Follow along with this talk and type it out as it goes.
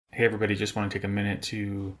Hey everybody, just want to take a minute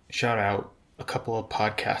to shout out a couple of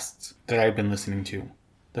podcasts that I've been listening to.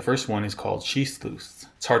 The first one is called She Sleuths.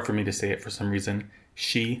 It's hard for me to say it for some reason.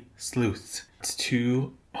 She Sleuths. It's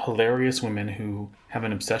two hilarious women who have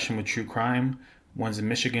an obsession with true crime. One's in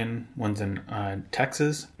Michigan, one's in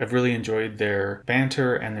Texas. I've really enjoyed their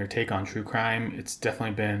banter and their take on true crime. It's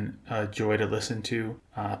definitely been a joy to listen to.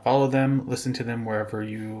 Follow them, listen to them wherever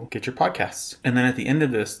you get your podcasts. And then at the end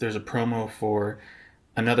of this, there's a promo for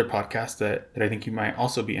another podcast that I think you might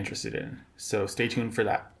also be interested in. So stay tuned for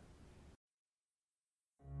that.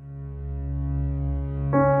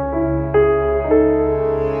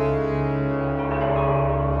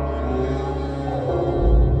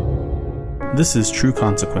 This is True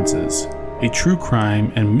Consequences, a true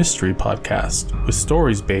crime and mystery podcast with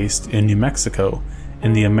stories based in New Mexico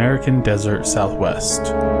in the American desert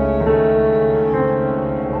Southwest.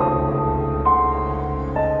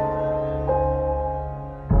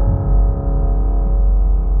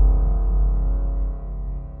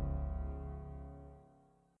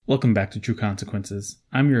 Welcome back to True Consequences.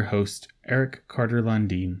 I'm your host, Eric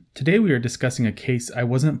Carter-Landin. Today we are discussing a case I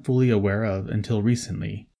wasn't fully aware of until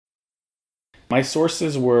recently. My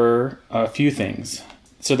sources were a few things.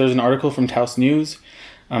 So there's an article from Taos News.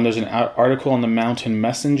 There's an article on the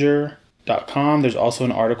mountainmessenger.com. There's also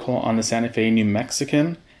an article on the Santa Fe New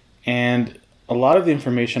Mexican. And a lot of the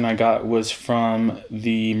information I got was from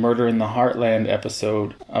the Murder in the Heartland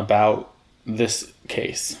episode about this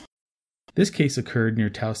case. This case occurred near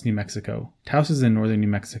Taos, New Mexico. Taos is in northern New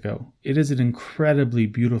Mexico. It is an incredibly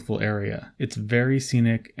beautiful area. It's very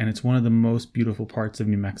scenic, and it's one of the most beautiful parts of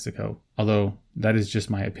New Mexico, although that is just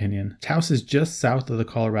my opinion. Taos is just south of the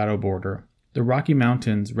Colorado border. The Rocky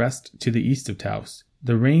Mountains rest to the east of Taos.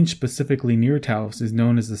 The range specifically near Taos is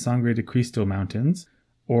known as the Sangre de Cristo Mountains,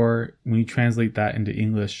 or when you translate that into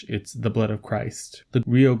English, it's the blood of Christ. The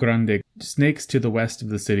Rio Grande snakes to the west of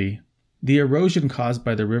the city. The erosion caused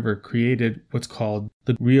by the river created what's called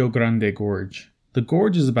the Rio Grande Gorge. The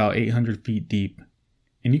gorge is about 800 feet deep,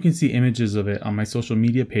 and you can see images of it on my social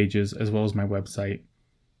media pages as well as my website.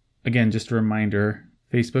 Again, just a reminder,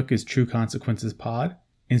 Facebook is True Consequences Pod,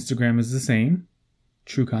 Instagram is the same,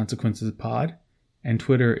 True Consequences Pod, and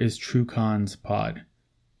Twitter is True Cons Pod.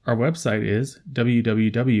 Our website is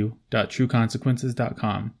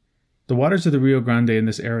www.trueconsequences.com. The waters of the Rio Grande in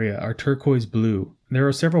this area are turquoise blue. There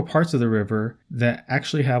are several parts of the river that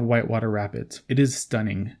actually have whitewater rapids. It is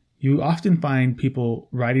stunning. You often find people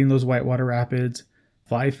riding those whitewater rapids,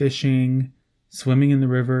 fly fishing, swimming in the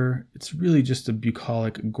river. It's really just a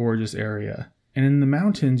bucolic, gorgeous area. And in the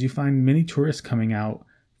mountains, you find many tourists coming out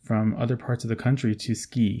from other parts of the country to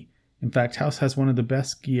ski. In fact, Taos has one of the best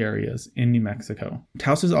ski areas in New Mexico.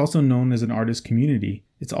 Taos is also known as an artist community.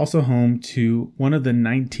 It's also home to one of the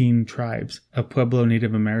 19 tribes of Pueblo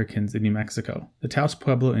Native Americans in New Mexico, the Taos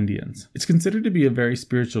Pueblo Indians. It's considered to be a very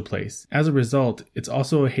spiritual place. As a result, it's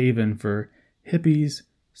also a haven for hippies,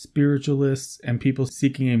 spiritualists, and people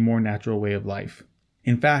seeking a more natural way of life.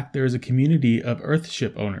 In fact, there is a community of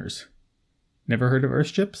earthship owners. Never heard of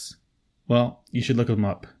earthships? Well, you should look them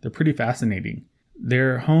up. They're pretty fascinating.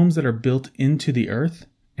 They're homes that are built into the earth,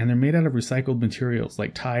 and they're made out of recycled materials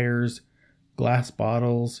like tires, glass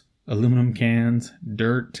bottles, aluminum cans,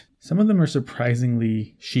 dirt. Some of them are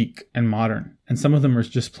surprisingly chic and modern, and some of them are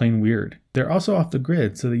just plain weird. They're also off the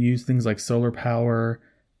grid, so they use things like solar power,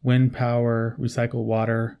 wind power, recycled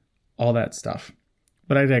water, all that stuff.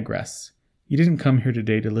 But I digress. You didn't come here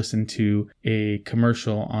today to listen to a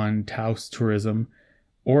commercial on Taos tourism,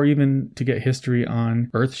 or even to get history on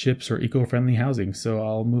earthships or eco-friendly housing, so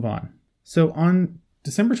I'll move on. So on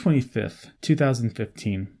December 25th,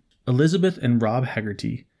 2015, Elizabeth and Rob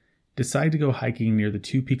Haggerty decide to go hiking near the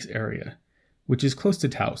Two Peaks area, which is close to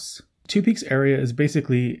Taos. Two Peaks area is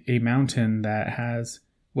basically a mountain that has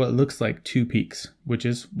what looks like two peaks, which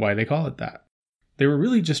is why they call it that. They were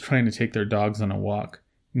really just trying to take their dogs on a walk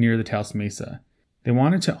near the Taos Mesa. They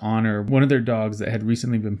wanted to honor one of their dogs that had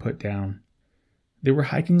recently been put down. They were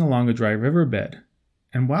hiking along a dry riverbed,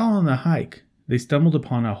 and while on the hike, they stumbled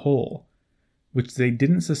upon a hole, which they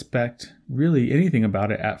didn't suspect really anything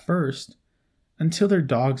about it at first, until their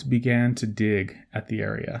dogs began to dig at the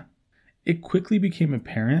area. It quickly became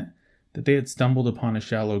apparent that they had stumbled upon a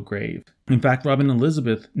shallow grave. In fact, Rob and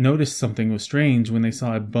Elizabeth noticed something was strange when they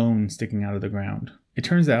saw a bone sticking out of the ground. It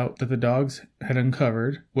turns out that the dogs had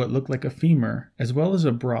uncovered what looked like a femur, as well as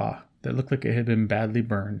a bra that looked like it had been badly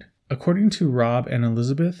burned. According to Rob and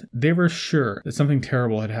Elizabeth, they were sure that something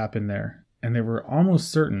terrible had happened there, and they were almost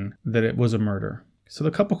certain that it was a murder. So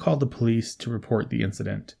the couple called the police to report the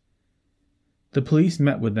incident. The police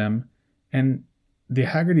met with them, and the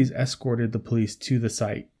Haggertys escorted the police to the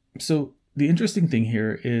site. So the interesting thing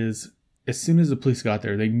here is, as soon as the police got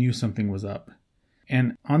there, they knew something was up.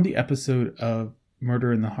 And on the episode of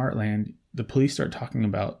Murder in the Heartland, the police start talking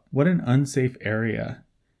about what an unsafe area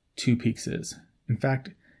Two Peaks is. In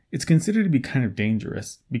fact, it's considered to be kind of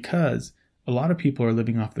dangerous because a lot of people are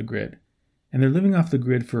living off the grid. And they're living off the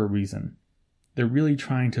grid for a reason. They're really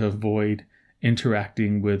trying to avoid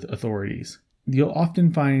interacting with authorities. You'll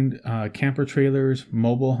often find camper trailers,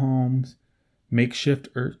 mobile homes, makeshift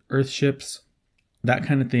earth ships, that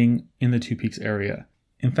kind of thing in the Two Peaks area.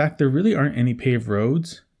 In fact, there really aren't any paved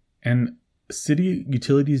roads, and city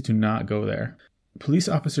utilities do not go there. Police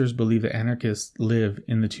officers believe that anarchists live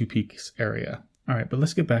in the Two Peaks area. All right, but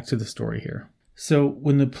let's get back to the story here. So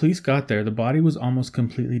when the police got there, the body was almost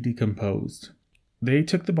completely decomposed. They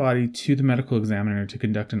took the body to the medical examiner to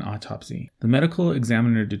conduct an autopsy. The medical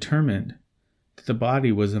examiner determined that the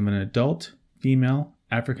body was of an adult, female,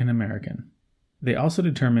 African American. They also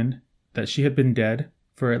determined that she had been dead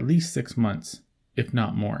for at least 6 months, if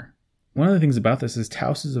not more. One of the things about this is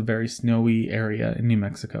Taos is a very snowy area in New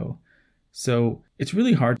Mexico. So it's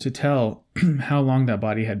really hard to tell how long that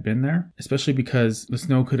body had been there, especially because the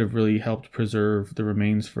snow could have really helped preserve the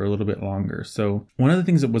remains for a little bit longer. So one of the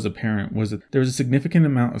things that was apparent was that there was a significant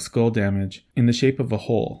amount of skull damage in the shape of a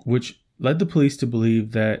hole, which led the police to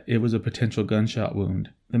believe that it was a potential gunshot wound.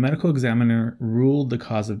 The medical examiner ruled the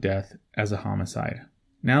cause of death as a homicide.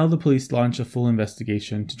 Now the police launched a full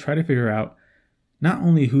investigation to try to figure out not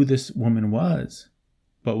only who this woman was,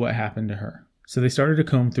 but what happened to her. So they started to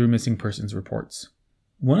comb through missing persons reports.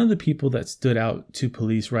 One of the people that stood out to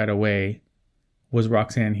police right away was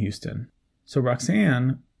Roxanne Houston. So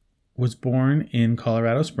Roxanne was born in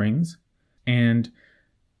Colorado Springs, and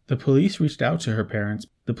the police reached out to her parents.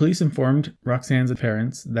 The police informed Roxanne's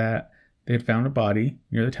parents that they had found a body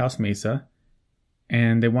near the Taos Mesa,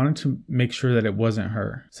 and they wanted to make sure that it wasn't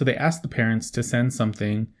her. So they asked the parents to send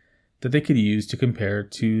something that they could use to compare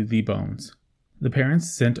to the bones. The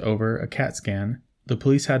parents sent over a CAT scan. The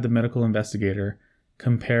police had the medical investigator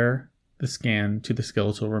compare the scan to the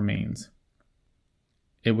skeletal remains.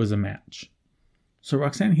 It was a match. So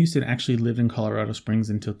Roxanne Houston actually lived in Colorado Springs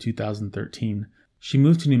until 2013. She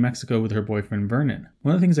moved to New Mexico with her boyfriend Vernon.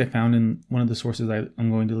 One of the things I found in one of the sources I'm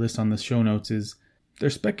going to list on the show notes is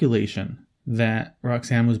there's speculation that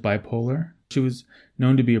Roxanne was bipolar. She was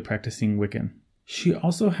known to be a practicing Wiccan. She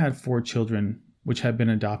also had 4 children, which had been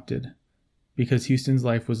adopted, because Houston's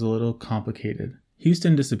life was a little complicated.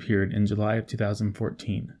 Houston disappeared in July of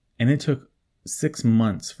 2014, and it took 6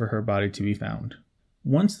 months for her body to be found.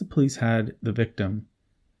 Once the police had the victim,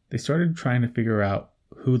 they started trying to figure out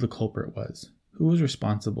who the culprit was, who was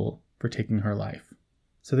responsible for taking her life.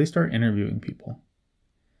 So they start interviewing people,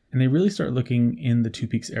 and they really start looking in the Two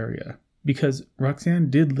Peaks area, because Roxanne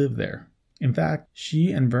did live there. In fact,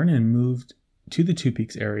 she and Vernon moved to the Two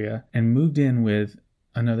Peaks area and moved in with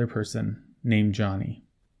another person named Johnny.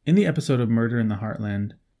 In the episode of Murder in the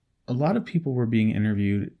Heartland, a lot of people were being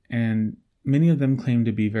interviewed, and many of them claimed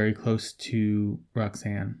to be very close to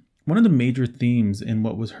Roxanne. One of the major themes in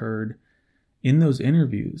what was heard in those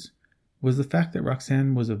interviews was the fact that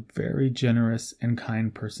Roxanne was a very generous and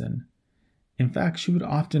kind person. In fact, she would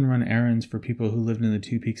often run errands for people who lived in the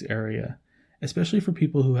Two Peaks area, especially for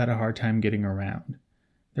people who had a hard time getting around.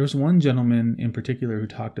 There was one gentleman in particular who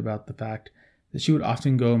talked about the fact that she would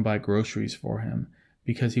often go and buy groceries for him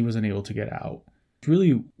because he wasn't able to get out. It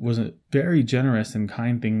really was a very generous and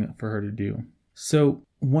kind thing for her to do. So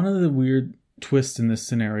one of the weird twists in this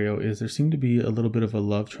scenario is there seemed to be a little bit of a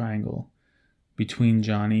love triangle between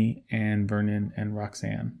Johnny and Vernon and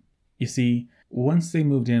Roxanne. You see, once they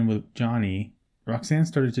moved in with Johnny, Roxanne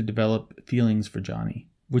started to develop feelings for Johnny,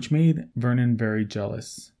 which made Vernon very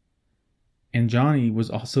jealous. And Johnny was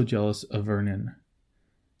also jealous of Vernon.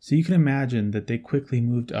 So you can imagine that they quickly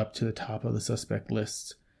moved up to the top of the suspect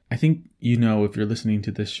list. I think you know, if you're listening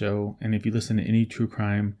to this show, and if you listen to any true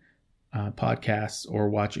crime podcasts or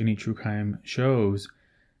watch any true crime shows,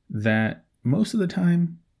 that most of the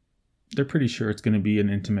time they're pretty sure it's going to be an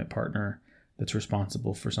intimate partner that's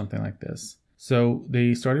responsible for something like this. So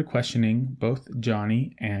they started questioning both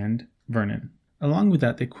Johnny and Vernon. Along with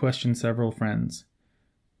that, they questioned several friends.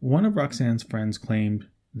 One of Roxanne's friends claimed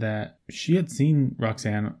that she had seen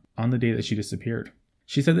Roxanne on the day that she disappeared.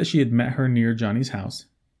 She said that she had met her near Johnny's house,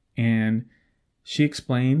 and she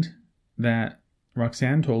explained that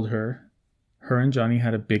Roxanne told her and Johnny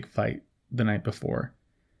had a big fight the night before,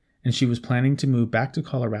 and she was planning to move back to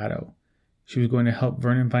Colorado. She was going to help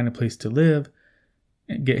Vernon find a place to live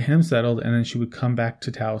and get him settled, and then she would come back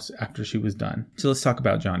to Taos after she was done. So let's talk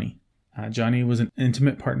about Johnny. Johnny was an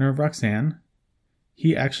intimate partner of Roxanne.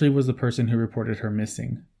 He actually was the person who reported her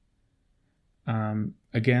missing.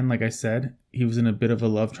 Again, like I said, he was in a bit of a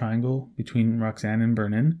love triangle between Roxanne and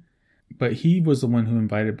Vernon, but he was the one who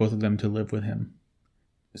invited both of them to live with him.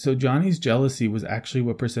 So Johnny's jealousy was actually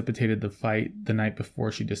what precipitated the fight the night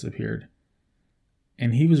before she disappeared.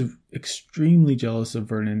 And he was extremely jealous of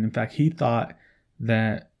Vernon. In fact, he thought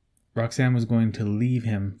that Roxanne was going to leave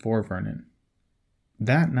him for Vernon.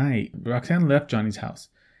 That night, Roxanne left Johnny's house,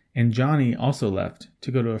 and Johnny also left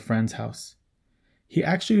to go to a friend's house. He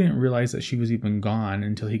actually didn't realize that she was even gone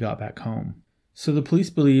until he got back home. So the police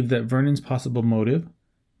believed that Vernon's possible motive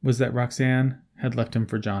was that Roxanne had left him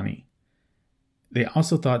for Johnny. They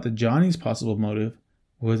also thought that Johnny's possible motive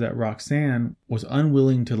was that Roxanne was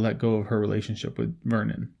unwilling to let go of her relationship with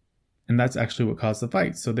Vernon. And that's actually what caused the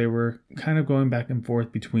fight. So they were kind of going back and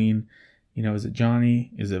forth between, is it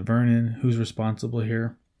Johnny? Is it Vernon? Who's responsible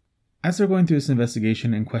here? As they're going through this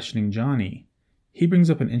investigation and questioning Johnny, he brings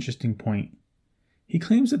up an interesting point. He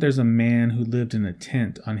claims that there's a man who lived in a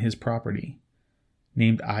tent on his property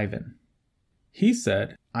named Ivan. He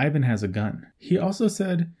said Ivan has a gun. He also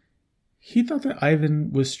said he thought that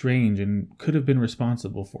Ivan was strange and could have been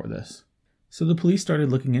responsible for this. So the police started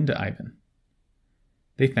looking into Ivan.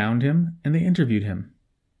 They found him and they interviewed him.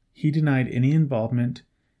 He denied any involvement,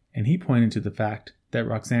 and he pointed to the fact that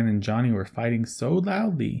Roxanne and Johnny were fighting so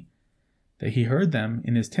loudly that he heard them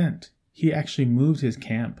in his tent. He actually moved his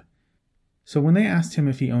camp. So when they asked him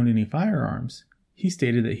if he owned any firearms, he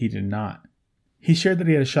stated that he did not. He shared that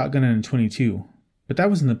he had a shotgun and a .22, but that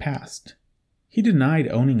was in the past. He denied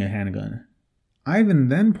owning a handgun. Ivan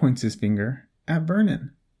then points his finger at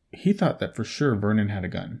Vernon. He thought that for sure Vernon had a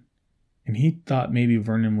gun, and he thought maybe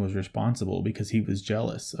Vernon was responsible because he was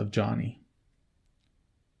jealous of Johnny.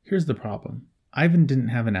 Here's the problem. Ivan didn't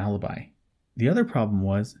have an alibi. The other problem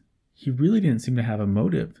was he really didn't seem to have a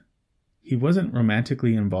motive. He wasn't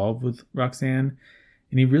romantically involved with Roxanne,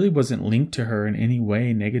 and he really wasn't linked to her in any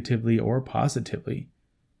way, negatively or positively.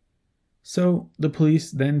 So the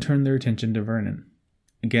police then turned their attention to Vernon.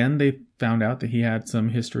 Again, they found out that he had some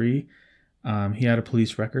history. He had a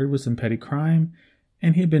police record with some petty crime,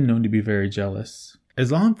 and he had been known to be very jealous.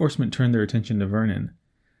 As law enforcement turned their attention to Vernon,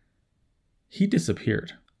 he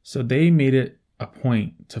disappeared. So they made it a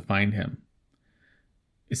point to find him.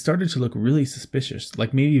 It started to look really suspicious,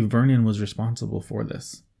 like maybe Vernon was responsible for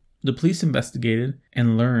this. The police investigated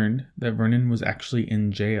and learned that Vernon was actually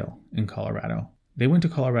in jail in Colorado. They went to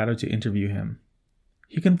Colorado to interview him.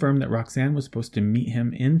 He confirmed that Roxanne was supposed to meet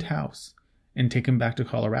him in Taos and take him back to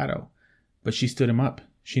Colorado, but she stood him up.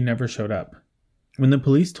 She never showed up. When the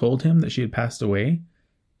police told him that she had passed away,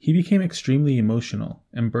 he became extremely emotional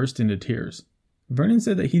and burst into tears. Vernon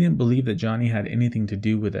said that he didn't believe that Johnny had anything to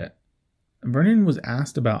do with it. Vernon was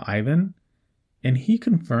asked about Ivan, and he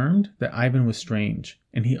confirmed that Ivan was strange,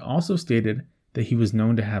 and he also stated that he was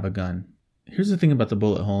known to have a gun. Here's the thing about the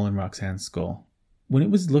bullet hole in Roxanne's skull. When it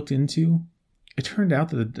was looked into, it turned out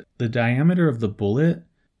that the diameter of the bullet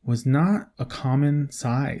was not a common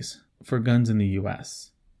size for guns in the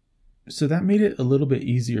US. So that made it a little bit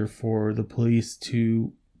easier for the police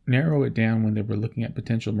to narrow it down when they were looking at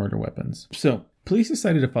potential murder weapons. So police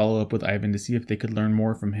decided to follow up with Ivan to see if they could learn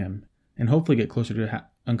more from him and hopefully get closer to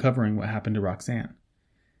uncovering what happened to Roxanne.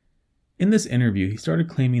 In this interview, he started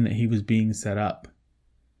claiming that he was being set up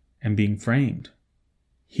and being framed.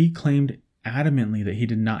 He claimed adamantly that he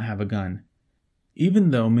did not have a gun,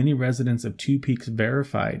 even though many residents of Two Peaks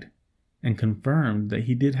verified and confirmed that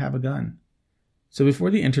he did have a gun. So before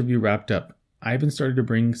the interview wrapped up, Ivan started to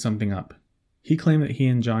bring something up. He claimed that he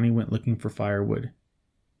and Johnny went looking for firewood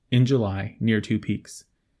in July near Two Peaks.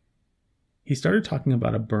 He started talking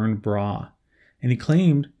about a burned bra, and he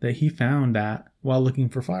claimed that he found that while looking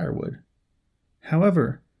for firewood.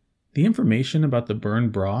 However, the information about the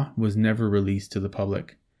burned bra was never released to the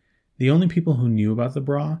public. The only people who knew about the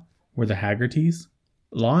bra were the Haggertys,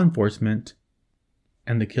 law enforcement,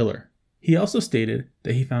 and the killer. He also stated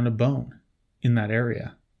that he found a bone in that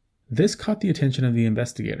area. This caught the attention of the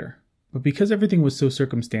investigator, but because everything was so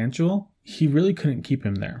circumstantial, he really couldn't keep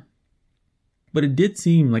him there. But it did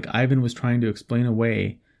seem like Ivan was trying to explain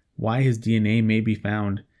away why his DNA may be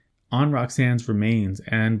found on Roxanne's remains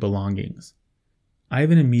and belongings.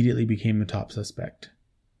 Ivan immediately became the top suspect.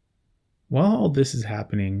 While all this is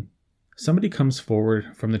happening, somebody comes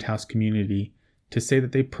forward from the Taos community to say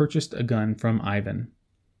that they purchased a gun from Ivan.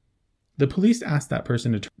 The police asked that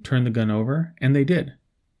person to turn the gun over, and they did.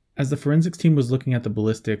 As the forensics team was looking at the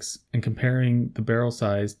ballistics and comparing the barrel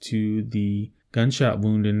size to the gunshot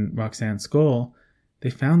wound in Roxanne's skull, they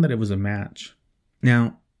found that it was a match.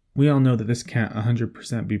 Now, we all know that this can't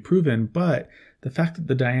 100% be proven, but the fact that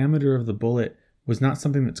the diameter of the bullet was not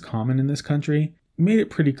something that's common in this country made it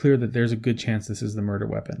pretty clear that there's a good chance this is the murder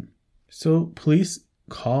weapon. So police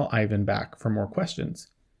call Ivan back for more questions.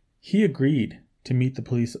 He agreed to meet the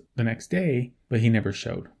police the next day, but he never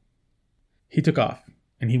showed. He took off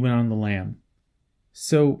and he went on the lam.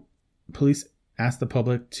 So police asked the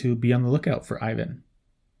public to be on the lookout for Ivan.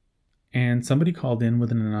 And somebody called in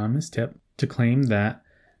with an anonymous tip to claim that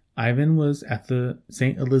Ivan was at the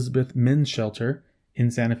St. Elizabeth Men's Shelter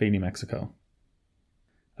in Santa Fe, New Mexico.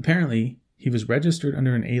 Apparently, he was registered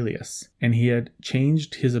under an alias and he had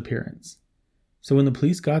changed his appearance. So when the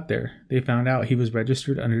police got there, they found out he was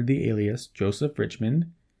registered under the alias Joseph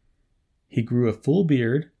Richmond. He grew a full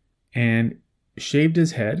beard and shaved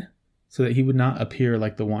his head so that he would not appear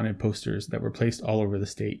like the wanted posters that were placed all over the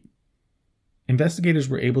state. Investigators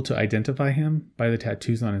were able to identify him by the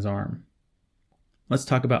tattoos on his arm. Let's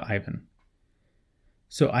talk about Ivan.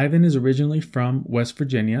 So Ivan is originally from West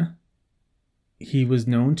Virginia. He was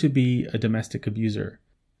known to be a domestic abuser.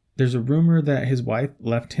 There's a rumor that his wife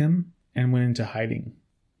left him and went into hiding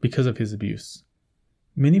because of his abuse.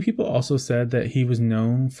 Many people also said that he was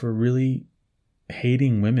known for really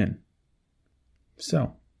hating women.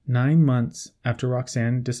 So, 9 months after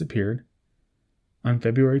Roxanne disappeared, on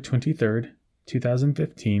February 23rd,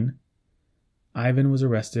 2015, Ivan was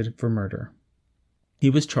arrested for murder. He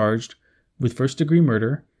was charged with first-degree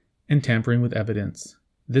murder and tampering with evidence.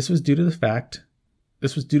 This was due to the fact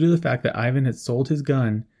that Ivan had sold his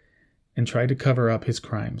gun and tried to cover up his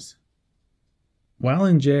crimes. While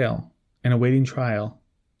in jail and awaiting trial,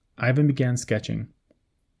 Ivan began sketching.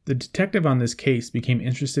 The detective on this case became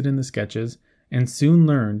interested in the sketches and soon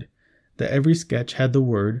learned that every sketch had the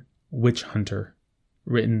word witch hunter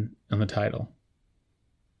written on the title.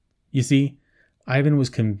 You see, Ivan was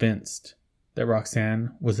convinced that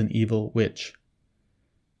Roxanne was an evil witch.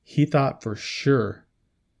 He thought for sure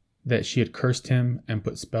that she had cursed him and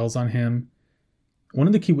put spells on him. One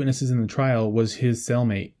of the key witnesses in the trial was his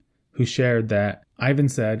cellmate, who shared that Ivan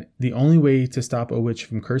said, "The only way to stop a witch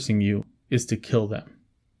from cursing you is to kill them."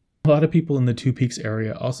 A lot of people in the Two Peaks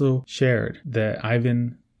area also shared that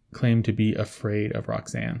Ivan claimed to be afraid of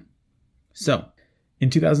Roxanne. So,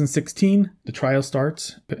 in 2016, the trial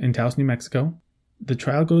starts in Taos, New Mexico. The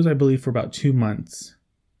trial goes, I believe, for about 2 months.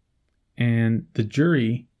 And the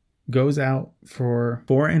jury goes out for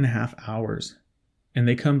 4.5 hours. And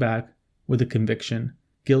they come back with a conviction,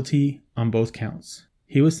 guilty on both counts.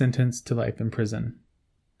 He was sentenced to life in prison.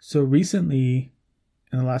 So recently,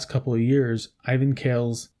 in the last couple of years, Ivan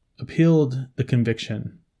Kales appealed the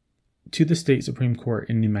conviction to the state Supreme Court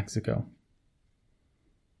in New Mexico.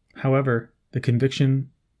 However, the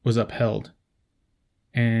conviction was upheld,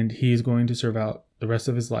 and he is going to serve out the rest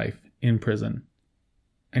of his life in prison.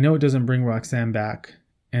 I know it doesn't bring Roxanne back,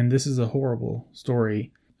 and this is a horrible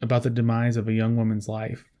story about the demise of a young woman's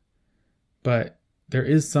life, but there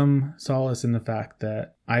is some solace in the fact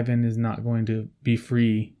that Ivan is not going to be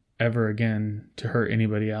free ever again to hurt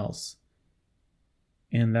anybody else.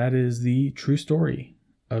 And that is the true story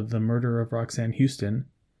of the murder of Roxanne Houston,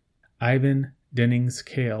 Ivan Dennings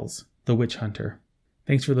Kales, the witch hunter.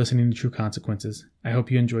 Thanks for listening to True Consequences. I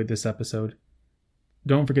hope you enjoyed this episode.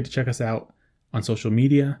 Don't forget to check us out on social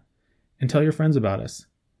media and tell your friends about us.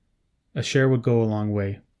 A share would go a long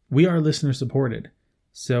way. We are listener supported,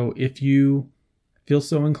 so if you feel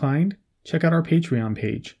so inclined, check out our Patreon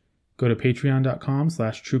page. Go to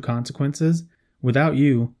patreon.com/trueconsequences. Without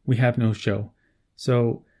you, we have no show.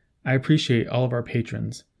 So I appreciate all of our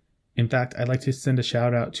patrons. In fact, I'd like to send a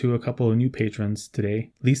shout out to a couple of new patrons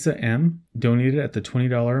today. Lisa M. donated at the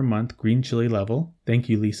 $20 a month green chili level. Thank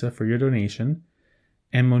you, Lisa, for your donation.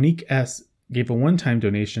 And Monique S. gave a one-time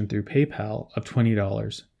donation through PayPal of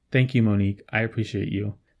 $20. Thank you, Monique. I appreciate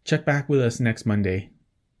you. Check back with us next Monday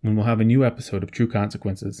when we'll have a new episode of True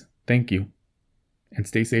Consequences. Thank you. And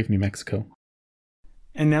stay safe, New Mexico.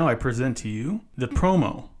 And now I present to you the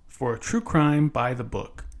promo for True Crime by the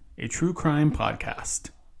Book, a true crime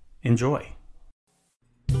podcast. Enjoy.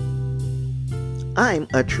 I'm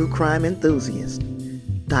a true crime enthusiast.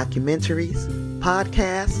 Documentaries,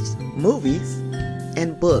 podcasts, movies,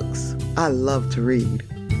 and books. I love to read.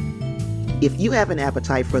 If you have an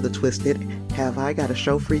appetite for the twisted, have I got a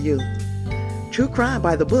show for you? True Crime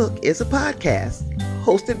by the Book is a podcast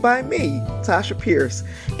hosted by me, Tasha Pierce,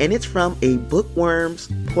 and it's from a bookworm's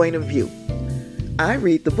point of view. I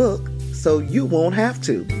read the book so you won't have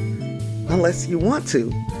to. Unless you want to,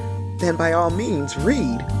 then by all means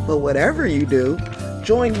read. But whatever you do,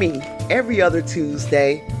 join me every other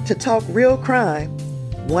Tuesday to talk real crime,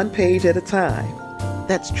 one page at a time.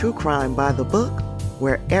 That's True Crime by the Book,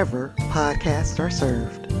 wherever podcasts are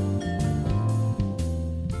served.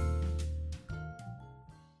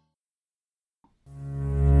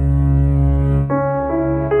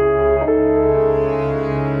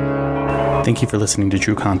 Thank you for listening to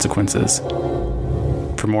True Consequences.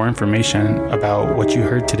 For more information about what you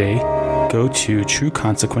heard today, go to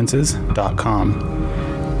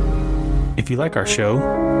trueconsequences.com. If you like our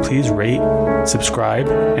show, please rate, subscribe,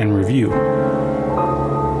 and review.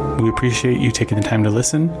 We appreciate you taking the time to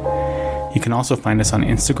listen. You can also find us on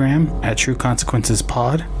Instagram at True Consequences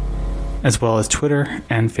Pod, as well as Twitter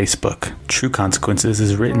and Facebook. True Consequences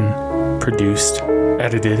is written, produced,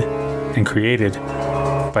 edited, and created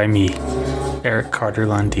by me, Eric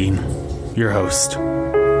Carter-Landin, your host.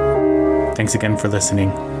 Thanks again for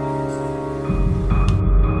listening.